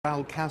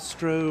Raul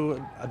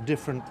Castro, a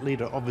different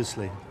leader,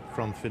 obviously,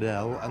 from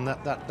Fidel, and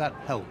that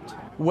helped.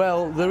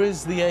 Well, there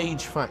is the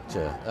age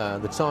factor,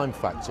 the time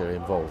factor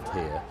involved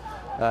here.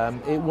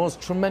 It was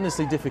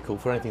tremendously difficult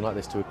for anything like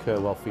this to occur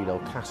while Fidel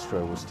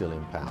Castro was still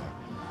in power.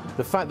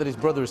 The fact that his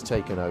brother has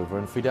taken over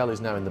and Fidel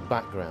is now in the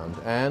background,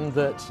 and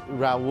that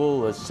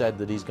Raul has said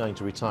that he's going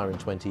to retire in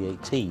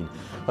 2018,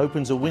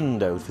 opens a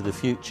window for the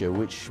future,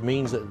 which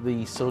means that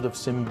the sort of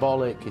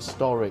symbolic,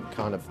 historic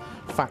kind of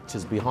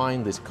factors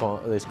behind this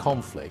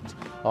conflict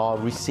are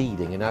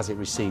receding, and as it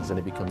recedes, then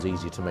it becomes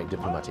easier to make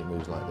diplomatic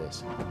moves like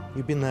this.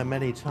 You've been there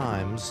many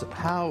times.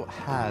 How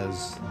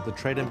has the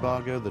trade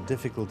embargo, the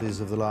difficulties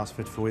of the last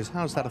 54 years,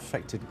 how has that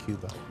affected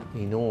Cuba?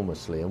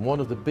 Enormously, and one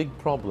of the big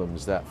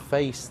problems that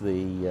face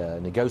the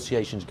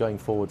negotiations going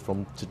forward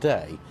from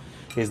today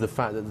is the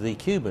fact that the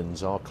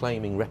Cubans are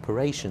claiming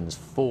reparations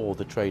for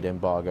the trade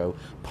embargo,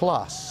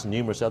 plus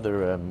numerous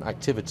other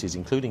activities,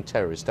 including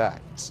terrorist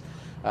acts,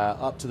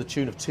 up to the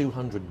tune of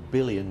 $200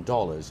 billion.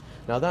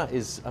 Now that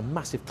is a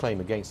massive claim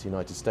against the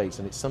United States,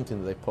 and it's something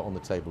that they've put on the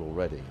table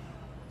already.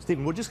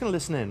 Stephen, we're just going to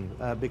listen in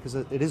because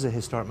it is a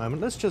historic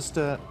moment. Let's just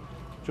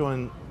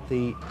join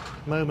the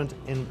moment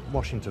in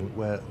Washington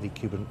where the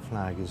Cuban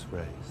flag is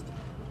raised.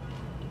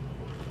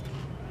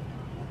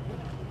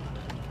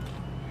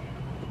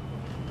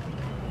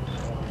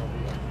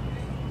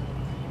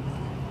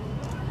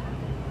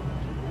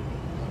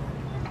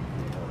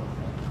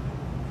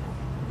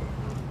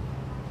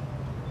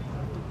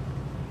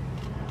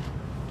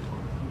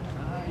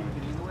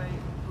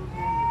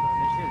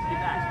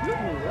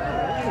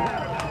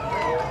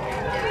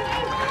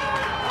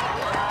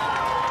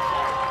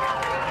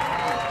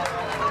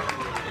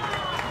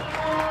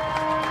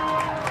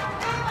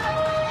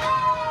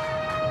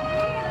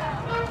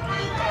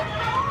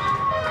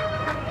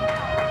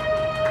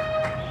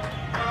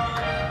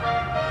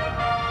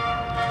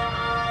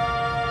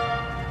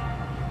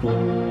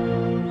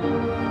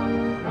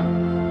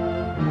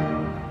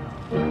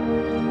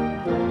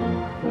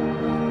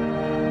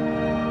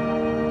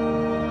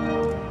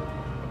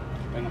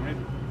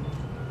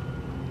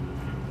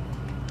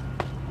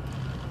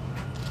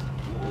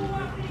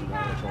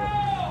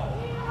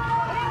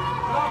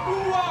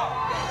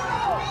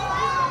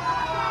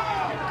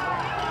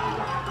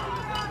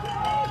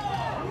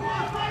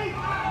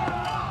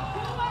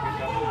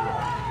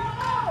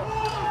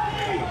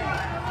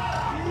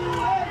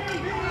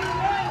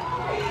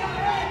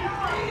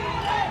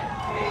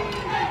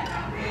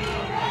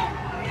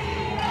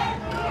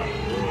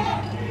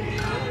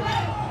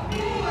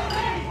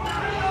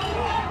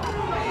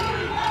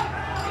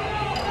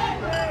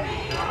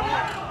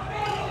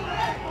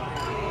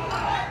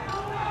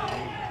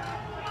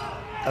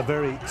 A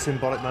very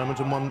symbolic moment,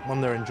 and one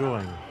they're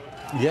enjoying.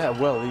 Yeah,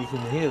 well, you can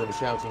hear them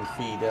shouting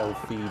Fidel,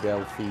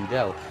 Fidel,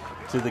 Fidel.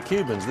 To the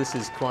Cubans, this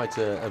is quite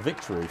a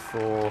victory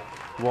for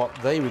what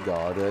they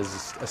regard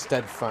as a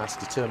steadfast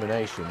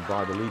determination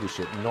by the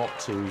leadership not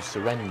to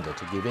surrender,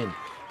 to give in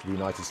to the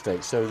United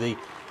States. So the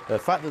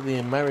fact that the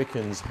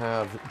Americans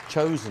have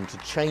chosen to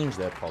change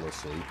their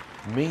policy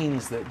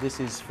means that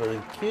this is, for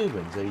the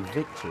Cubans, a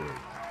victory.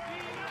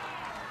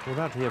 We're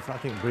about to hear, I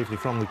think, briefly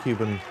from the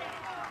Cuban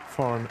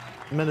Foreign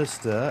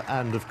Minister,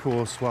 and of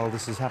course, while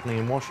this is happening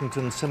in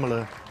Washington,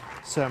 similar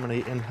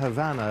ceremony in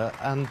Havana.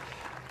 And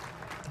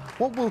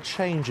what will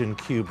change in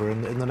Cuba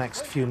in the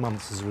next few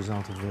months as a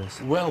result of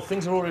this? Well,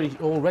 things are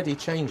already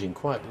changing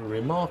quite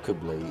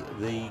remarkably.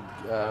 The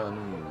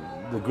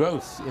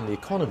growth in the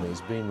economy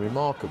has been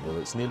remarkable.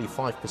 It's nearly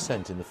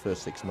 5% in the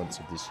first 6 months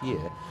of this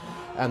year.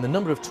 And the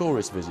number of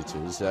tourists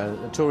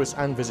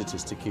and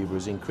visitors to Cuba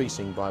is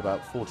increasing by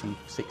about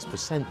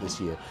 46%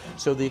 this year.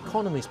 So the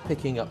economy is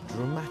picking up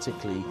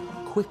dramatically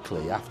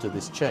quickly after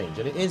this change,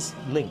 and it is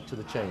linked to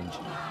the change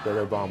that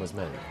Obama's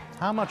made.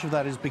 How much of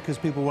that is because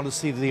people want to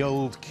see the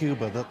old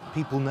Cuba, that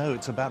people know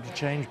it's about to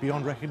change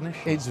beyond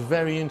recognition? It's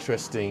very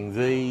interesting.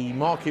 The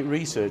market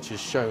research has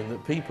shown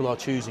that people are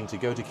choosing to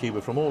go to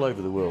Cuba from all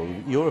over the world,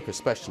 Europe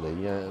especially,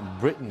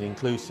 Britain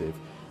inclusive,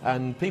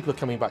 and people are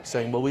coming back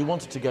saying, well, we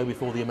wanted to go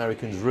before the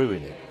Americans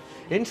ruin it.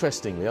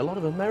 Interestingly, a lot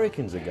of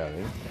Americans are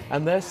going,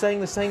 and they're saying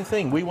the same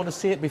thing. We want to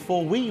see it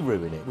before we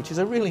ruin it, which is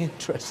a really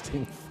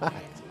interesting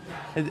fact.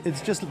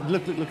 It's just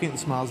looking at the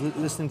smiles,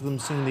 listening to them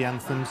sing the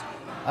anthems.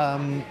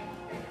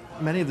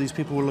 Many of these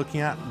people we're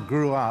looking at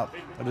grew up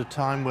at a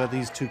time where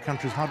these two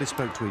countries hardly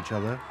spoke to each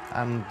other,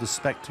 and the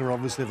spectre,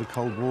 obviously, of the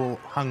Cold War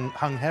hung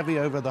heavy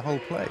over the whole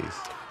place.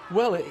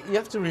 Well, you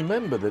have to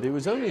remember that it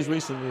was only as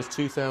recently as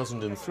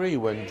 2003,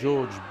 when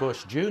George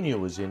Bush Jr.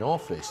 was in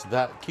office,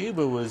 that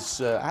Cuba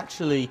was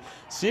actually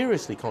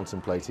seriously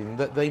contemplating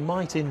that they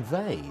might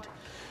invade.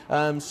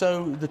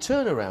 So the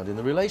turnaround in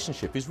the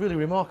relationship is really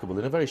remarkable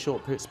in a very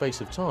short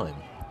space of time.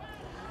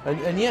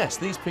 And yes,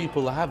 these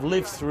people have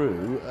lived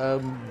through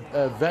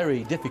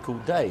very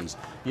difficult days.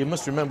 You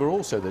must remember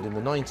also that in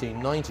the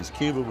 1990s,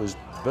 Cuba was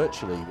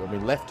virtually,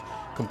 left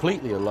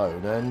completely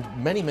alone, and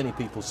many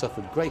people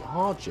suffered great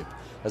hardship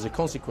as a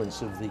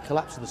consequence of the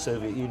collapse of the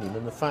Soviet Union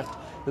and the fact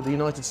that the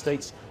United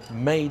States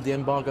made the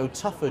embargo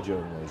tougher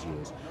during those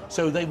years.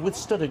 So they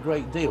withstood a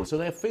great deal. So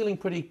they're feeling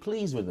pretty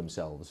pleased with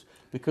themselves,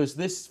 because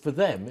this, for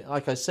them,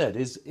 like I said,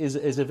 is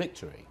a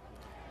victory.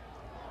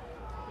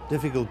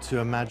 Difficult to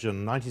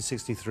imagine.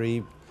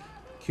 1963,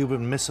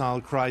 Cuban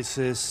Missile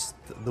Crisis,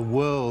 the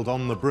world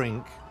on the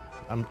brink,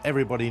 and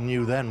everybody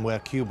knew then where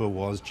Cuba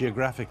was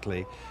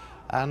geographically.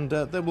 And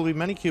there will be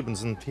many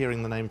Cubans, and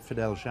hearing the name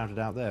Fidel shouted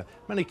out there,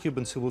 many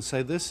Cubans who will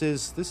say this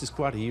is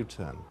quite a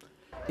U-turn.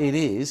 It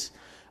is.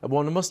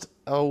 One must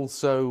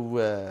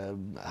also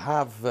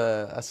have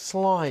a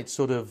slight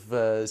sort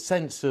of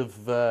sense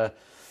of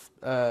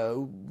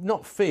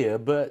not fear,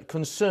 but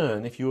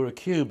concern, if you're a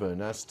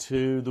Cuban, as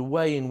to the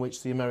way in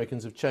which the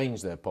Americans have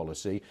changed their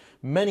policy.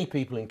 Many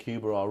people in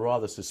Cuba are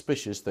rather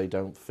suspicious. They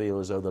don't feel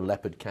as though the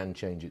leopard can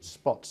change its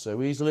spots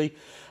so easily.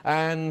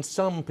 And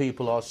some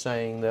people are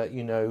saying that,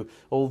 you know,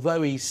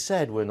 although he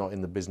said we're not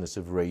in the business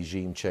of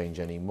regime change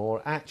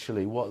anymore,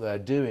 actually what they're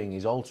doing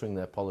is altering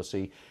their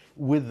policy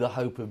with the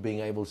hope of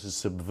being able to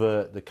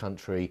subvert the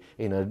country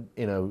in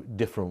a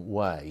different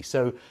way.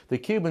 So the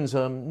Cubans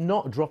are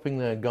not dropping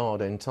their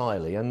guard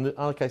entirely, and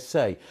like I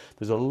say,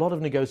 there's a lot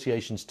of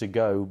negotiations to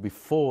go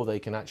before they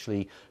can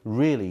actually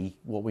really,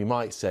 what we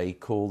might say,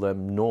 call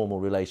them normal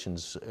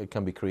relations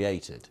can be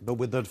created. But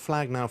with the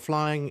flag now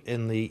flying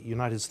in the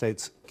United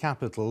States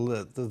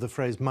Capitol, the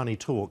phrase money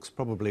talks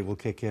probably will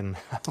kick in.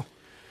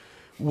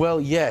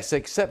 Well, yes,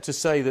 except to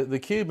say that the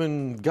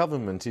Cuban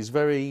government is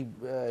very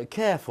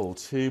careful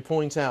to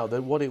point out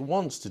that what it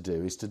wants to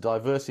do is to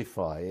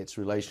diversify its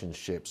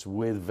relationships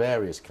with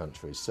various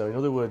countries. So, in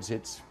other words,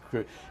 it's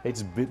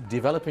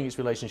developing its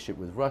relationship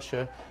with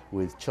Russia,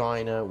 with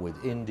China,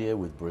 with India,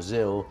 with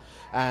Brazil,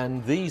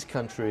 and these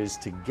countries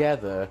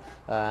together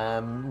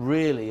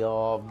really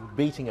are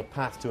beating a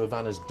path to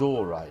Havana's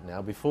door right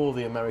now before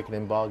the American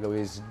embargo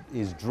is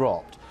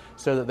dropped,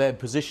 so that they're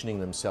positioning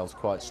themselves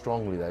quite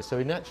strongly there. So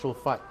in actual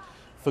fact,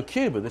 for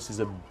Cuba, this is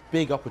a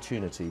big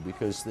opportunity,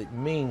 because it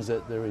means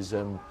that there is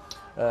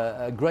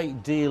a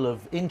great deal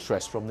of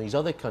interest from these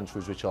other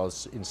countries, which are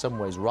in some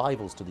ways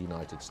rivals to the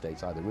United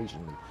States, either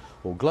regionally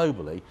or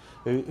globally,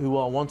 who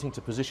are wanting to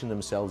position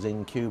themselves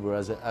in Cuba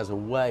as a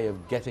way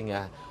of getting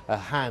a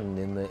hand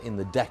in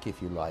the deck,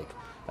 if you like,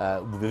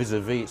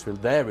 vis-a-vis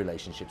their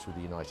relationships with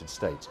the United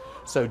States.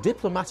 So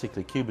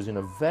diplomatically, Cuba's in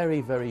a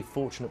very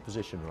fortunate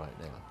position right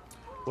now.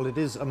 Well, it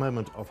is a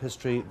moment of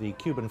history. The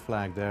Cuban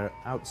flag there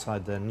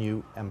outside their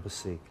new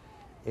embassy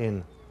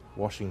in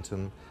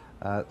Washington.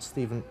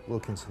 Stephen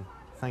Wilkinson,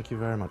 thank you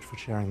very much for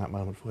sharing that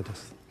moment with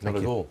us. Not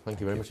at all. Thank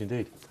you very much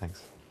indeed.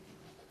 Thanks.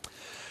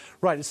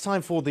 Right, it's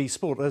time for the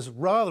sport. There's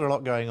rather a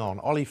lot going on.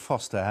 Ollie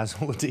Foster has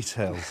all the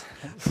details.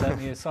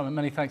 Certainly is, Simon.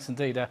 Many thanks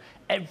indeed.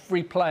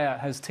 Every player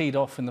has teed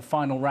off in the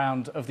final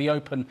round of the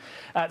Open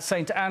at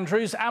St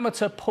Andrews.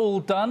 Amateur Paul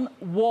Dunn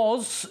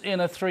was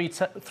in a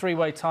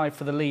three-way tie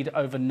for the lead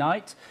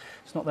overnight.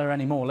 It's not there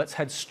anymore. Let's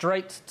head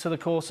straight to the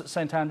course at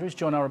St Andrews.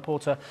 Join our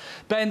reporter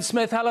Ben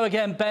Smith. Hello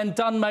again, Ben.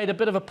 Dunn made a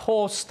bit of a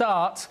poor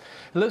start.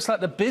 It looks like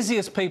the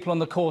busiest people on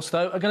the course,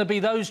 though, are going to be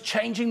those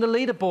changing the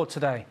leaderboard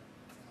today.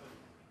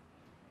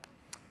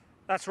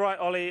 That's right,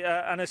 Ollie.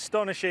 An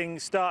astonishing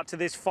start to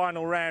this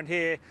final round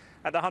here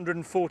at the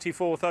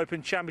 144th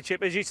Open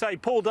Championship. As you say,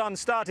 Paul Dunn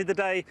started the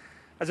day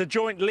as a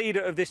joint leader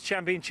of this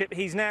championship.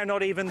 He's now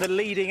not even the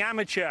leading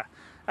amateur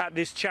at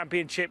this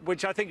championship,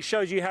 which I think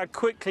shows you how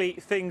quickly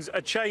things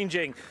are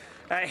changing.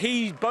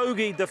 He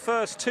bogeyed the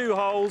first two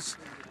holes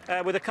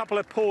with a couple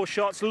of poor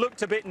shots,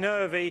 looked a bit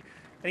nervy,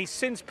 and he's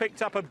since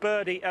picked up a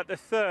birdie at the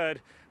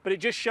third. But it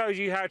just shows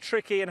you how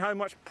tricky and how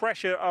much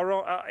pressure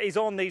is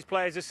on these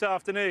players this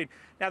afternoon.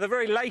 Now, the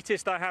very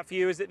latest I have for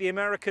you is that the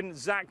American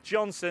Zach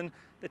Johnson,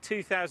 the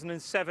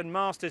 2007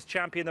 Masters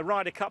champion, the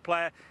Ryder Cup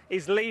player,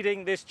 is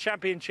leading this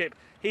championship.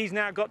 He's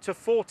now got to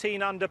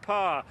 14 under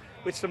par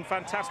with some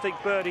fantastic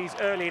birdies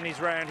early in his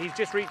round. He's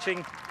just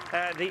reaching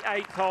the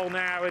 8th hole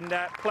now and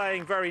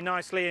playing very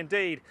nicely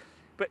indeed.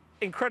 But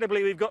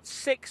incredibly, we've got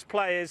 6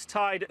 players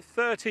tied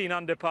 13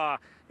 under par,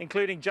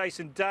 including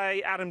Jason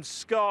Day, Adam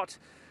Scott,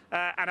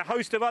 and a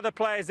host of other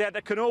players there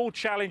that can all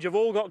challenge, have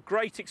all got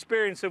great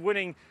experience of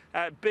winning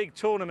big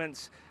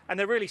tournaments, and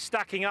they're really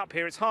stacking up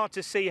here. It's hard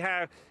to see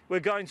how we're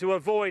going to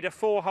avoid a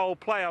 4-hole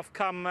playoff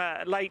come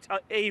late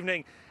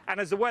evening. And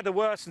as the weather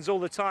worsens all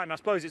the time, I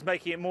suppose it's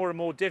making it more and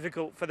more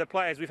difficult for the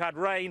players. We've had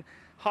rain,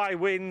 high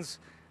winds,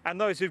 and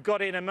those who've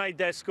got in and made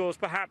their scores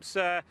perhaps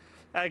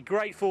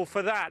grateful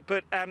for that.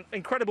 But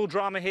incredible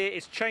drama here.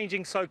 It's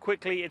changing so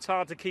quickly, it's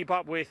hard to keep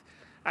up with.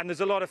 And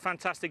there's a lot of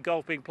fantastic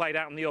golf being played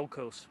out on the old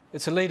course.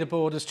 It's a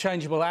leaderboard as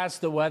changeable as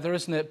the weather,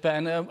 isn't it,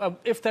 Ben?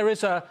 If there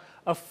is a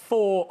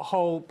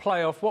 4-hole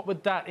playoff, what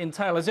would that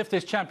entail? As if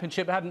this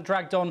championship hadn't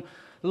dragged on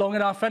long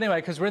enough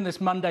anyway, because we're in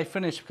this Monday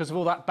finish because of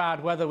all that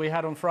bad weather we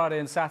had on Friday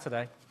and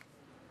Saturday.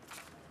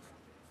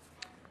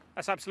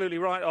 That's absolutely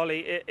right,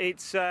 Ollie.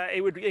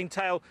 It would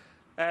entail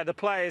the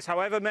players,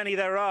 however many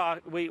there are,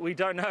 we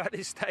don't know at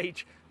this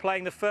stage,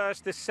 playing the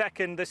 1st, the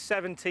 2nd, the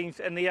 17th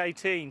and the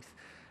 18th.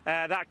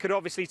 That could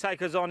obviously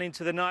take us on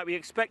into the night. We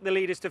expect the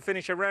leaders to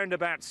finish around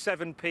about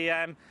 7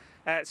 p.m.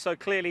 So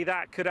clearly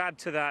that could add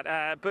to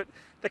that. But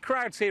the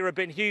crowds here have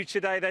been huge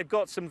today. They've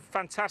got some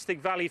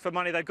fantastic value for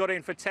money. They've got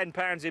in for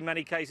 £10 in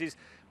many cases,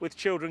 with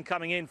children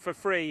coming in for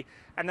free.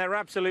 And they're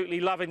absolutely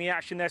loving the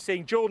action they're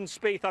seeing. Jordan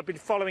Spieth, I've been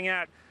following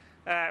out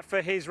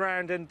for his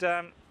round.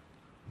 And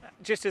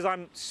just as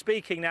I'm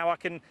speaking now, I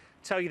can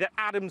tell you that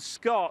Adam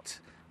Scott,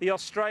 the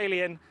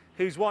Australian,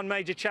 who's won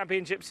major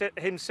championships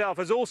himself,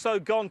 has also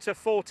gone to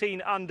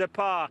 14 under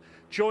par,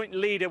 joint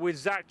leader with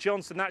Zach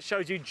Johnson. That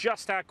shows you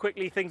just how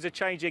quickly things are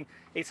changing.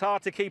 It's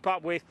hard to keep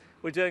up with.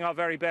 We're doing our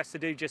very best to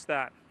do just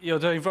that. You're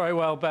doing very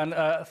well, Ben.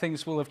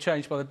 Things will have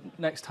changed by the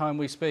next time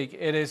we speak.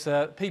 It is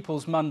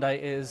People's Monday.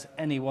 It is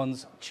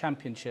anyone's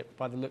championship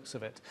by the looks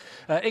of it.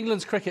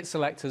 England's cricket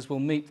selectors will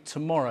meet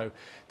tomorrow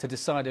to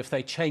decide if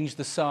they change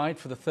the side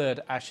for the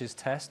 3rd Ashes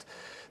Test.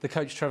 The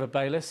coach, Trevor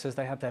Bayliss, says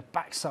they had their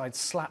backside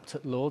slapped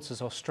at Lords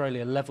as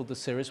Australia levelled the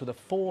series with a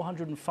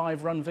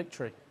 405-run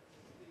victory.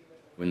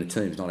 When the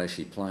team's not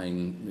actually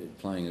playing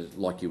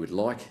like you would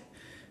like,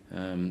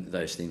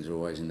 those things are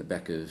always in the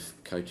back of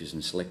coaches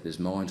and selectors'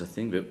 minds, I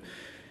think. But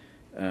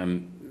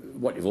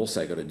what you've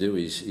also got to do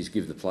is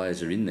give the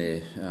players who are in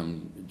there,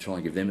 try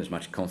and give them as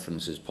much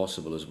confidence as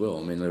possible as well.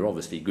 I mean, they're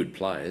obviously good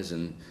players,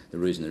 and the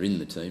reason they're in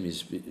the team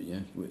is,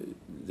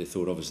 they're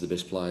thought of as the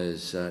best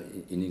players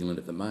in England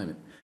at the moment.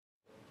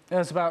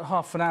 There's about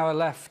half an hour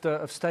left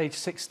of stage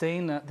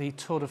 16 at the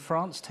Tour de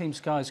France. Team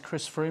Sky's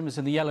Chris Froome is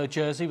in the yellow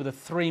jersey with a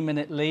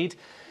 3-minute lead.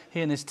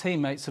 He and his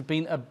teammates have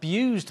been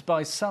abused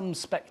by some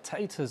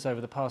spectators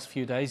over the past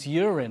few days.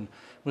 Urine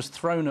was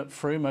thrown at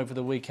Froome over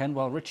the weekend,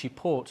 while Richie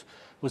Porte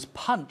was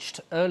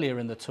punched earlier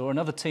in the Tour.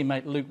 Another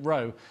teammate, Luke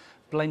Rowe,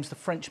 blames the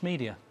French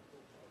media.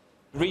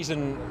 The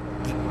reason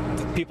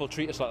people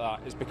treat us like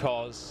that is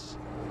because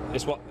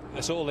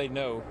it's all they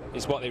know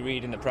is what they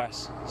read in the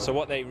press. So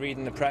what they read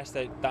in the press,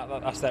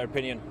 that's their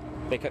opinion.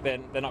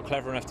 They're not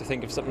clever enough to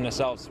think of something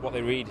themselves. What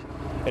they read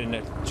in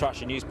a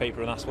trashy newspaper,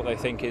 and that's what they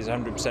think is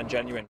 100%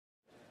 genuine.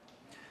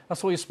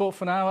 That's all your sport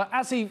for now.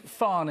 Azzy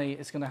Farney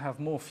is going to have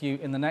more for you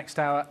in the next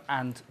hour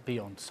and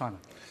beyond. Simon.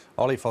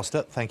 Ollie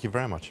Foster, thank you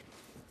very much.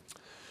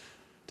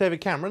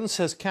 David Cameron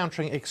says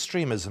countering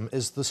extremism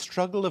is the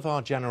struggle of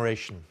our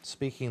generation.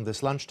 Speaking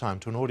this lunchtime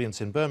to an audience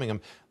in Birmingham,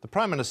 the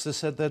Prime Minister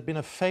said there'd been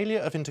a failure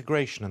of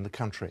integration in the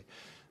country.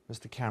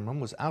 Mr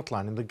Cameron was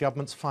outlining the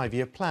government's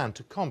 5-year plan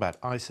to combat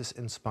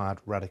ISIS-inspired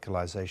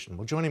radicalisation.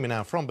 Well, joining me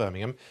now from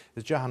Birmingham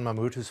is Jahan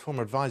Mahmood, who's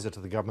former advisor to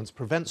the government's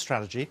Prevent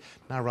strategy,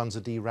 now runs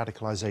a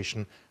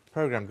de-radicalisation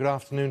programme. Good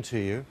afternoon to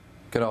you.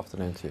 Good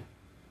afternoon to you.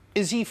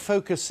 Is he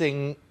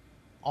focusing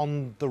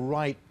on the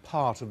right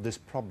part of this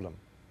problem?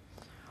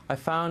 I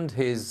found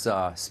his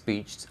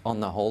speech on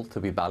the whole to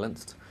be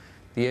balanced.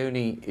 The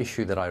only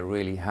issue that I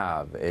really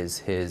have is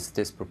his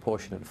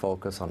disproportionate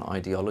focus on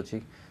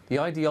ideology. The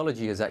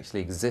ideology has actually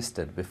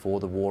existed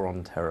before the war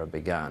on terror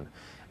began.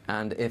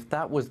 And if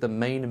that was the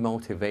main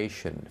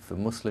motivation for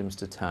Muslims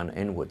to turn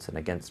inwards and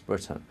against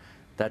Britain,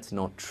 that's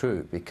not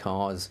true,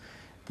 because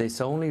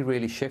this only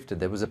really shifted.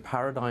 There was a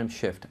paradigm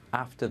shift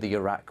after the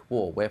Iraq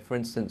War, where, for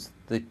instance,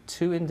 the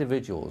 2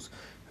 individuals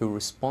who were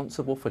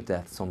responsible for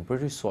deaths on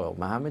British soil,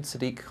 Mohammed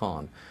Sadiq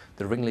Khan,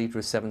 the ringleader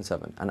of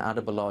 7/7, and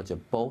Adabalaja,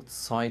 both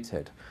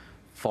cited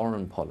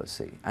foreign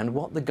policy. And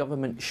what the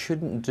government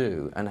shouldn't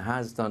do, and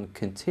has done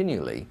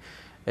continually,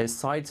 is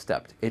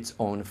sidestepped its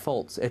own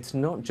faults. It's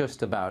not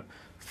just about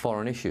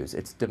foreign issues,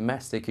 it's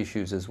domestic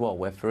issues as well,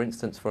 where, for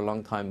instance, for a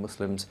long time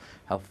Muslims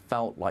have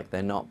felt like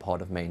they're not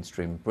part of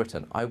mainstream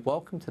Britain. I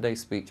welcome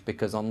today's speech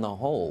because on the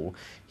whole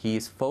he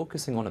is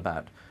focusing on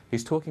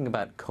he's talking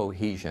about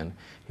cohesion,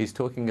 he's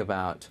talking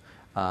about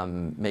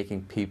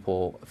making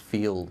people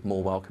feel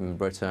more welcome in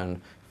Britain,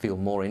 feel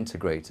more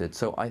integrated.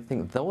 So I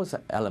think those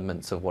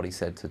elements of what he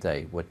said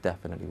today were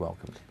definitely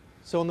welcomed.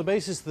 So on the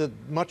basis that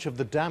much of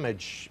the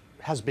damage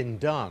has been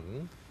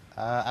done,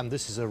 and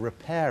this is a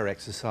repair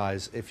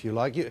exercise, if you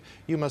like,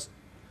 you must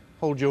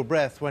hold your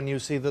breath when you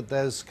see that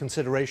there's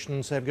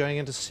consideration, say, of going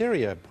into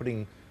Syria,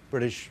 putting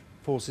British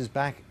forces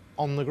back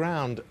on the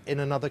ground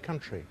in another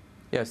country.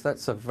 Yes,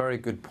 that's a very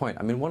good point.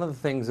 I mean, one of the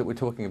things that we're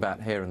talking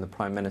about here and the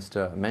Prime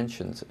Minister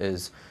mentions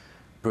is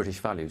British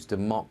values,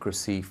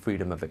 democracy,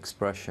 freedom of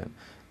expression.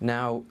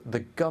 Now,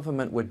 the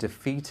government were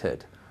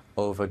defeated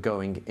over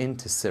going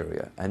into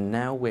Syria, and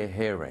now we're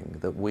hearing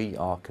that we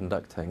are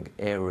conducting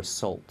air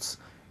assaults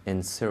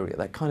in Syria.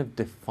 That kind of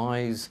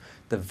defies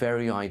the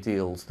very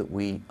ideals that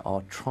we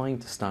are trying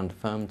to stand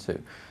firm to.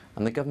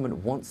 And the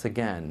government, once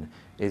again,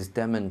 is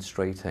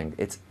demonstrating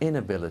its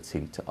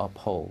inability to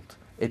uphold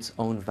its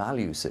own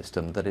value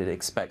system that it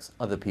expects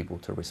other people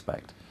to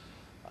respect.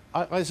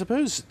 I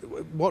suppose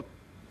what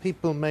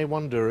people may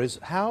wonder is,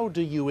 how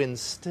do you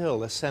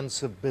instill a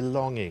sense of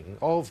belonging,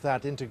 of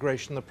that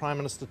integration the Prime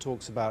Minister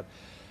talks about,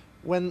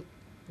 when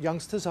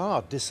youngsters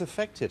are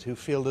disaffected, who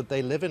feel that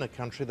they live in a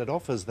country that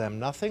offers them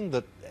nothing,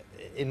 that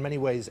in many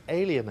ways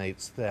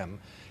alienates them?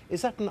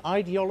 Is that an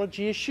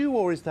ideology issue,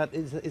 or is that,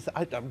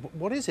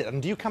 what is it?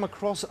 And do you come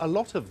across a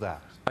lot of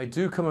that? I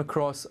do come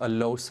across a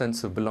low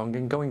sense of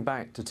belonging. Going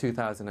back to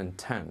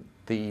 2010,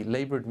 the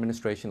Labour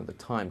administration at the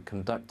time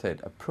conducted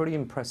a pretty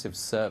impressive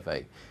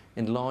survey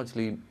in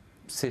largely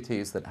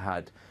cities that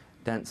had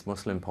dense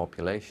Muslim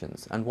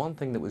populations. And one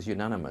thing that was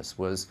unanimous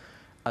was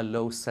a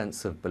low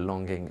sense of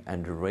belonging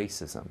and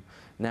racism.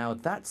 Now,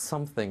 that's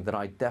something that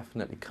I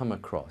definitely come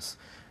across.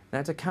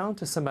 Now, to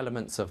counter some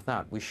elements of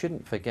that, we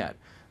shouldn't forget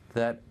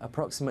that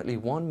approximately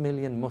 1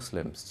 million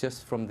Muslims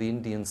just from the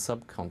Indian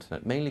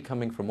subcontinent, mainly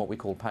coming from what we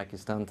call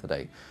Pakistan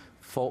today,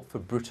 fought for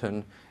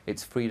Britain,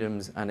 its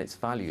freedoms and its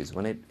values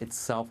when it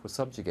itself was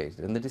subjugated.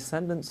 And the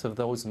descendants of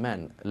those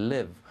men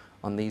live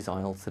on these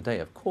isles today.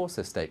 Of course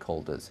they're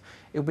stakeholders.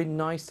 It would be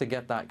nice to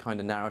get that kind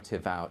of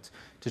narrative out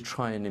to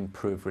try and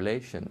improve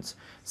relations.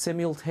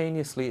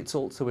 Simultaneously, it's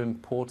also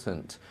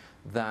important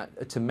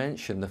that to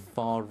mention the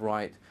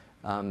far-right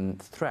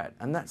threat,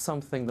 and that's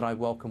something that I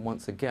welcome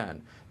once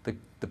again.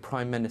 The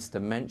Prime Minister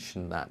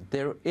mentioned that.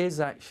 There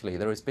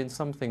has been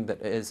something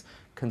that is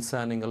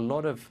concerning a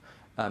lot of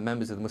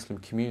members of the Muslim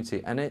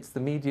community, and it's the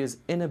media's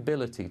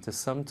inability to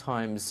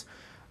sometimes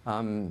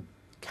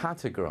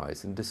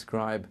categorize and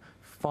describe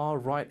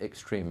far-right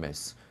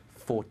extremists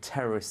for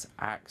terrorist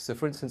acts. So,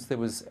 for instance, there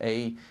was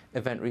an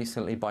event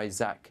recently by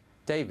Zach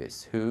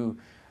Davis, who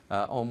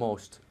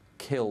almost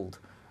killed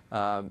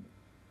a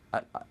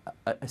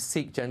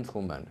Sikh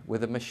gentleman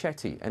with a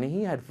machete, and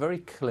he had very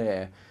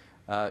clear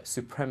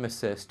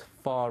supremacist,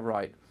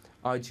 far-right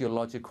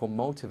ideological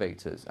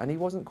motivators, and he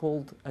wasn't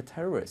called a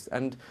terrorist.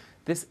 And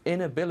this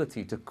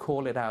inability to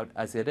call it out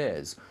as it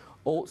is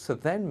also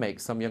then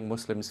makes some young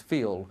Muslims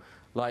feel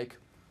like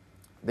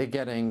they're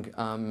getting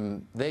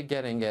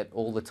it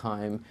all the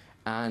time,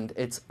 and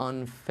it's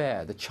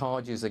unfair. The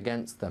charges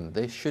against them,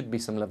 there should be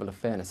some level of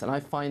fairness, and I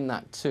find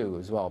that too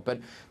as well. But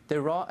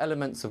there are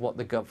elements of what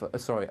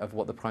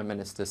the Prime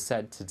Minister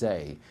said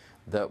today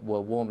that were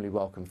warmly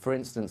welcome. For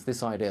instance,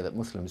 this idea that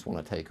Muslims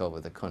want to take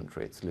over the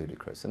country, it's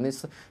ludicrous. And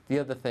the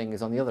other thing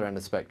is, on the other end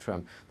of the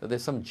spectrum, that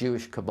there's some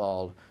Jewish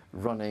cabal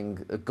running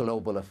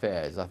global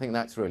affairs. I think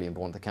that's really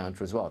important to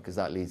counter as well, because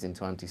that leads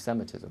into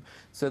anti-Semitism.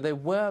 So there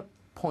were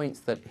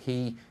points that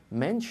he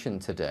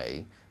mentioned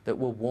today that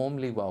were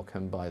warmly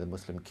welcomed by the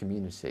Muslim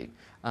community.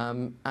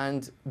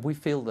 And we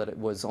feel that it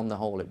was, on the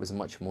whole, it was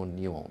much more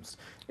nuanced.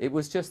 It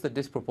was just the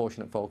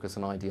disproportionate focus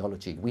on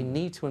ideology. We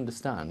need to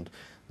understand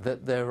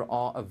that there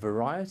are a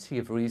variety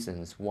of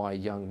reasons why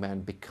young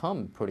men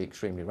become pretty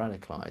extremely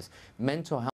radicalized. Mental health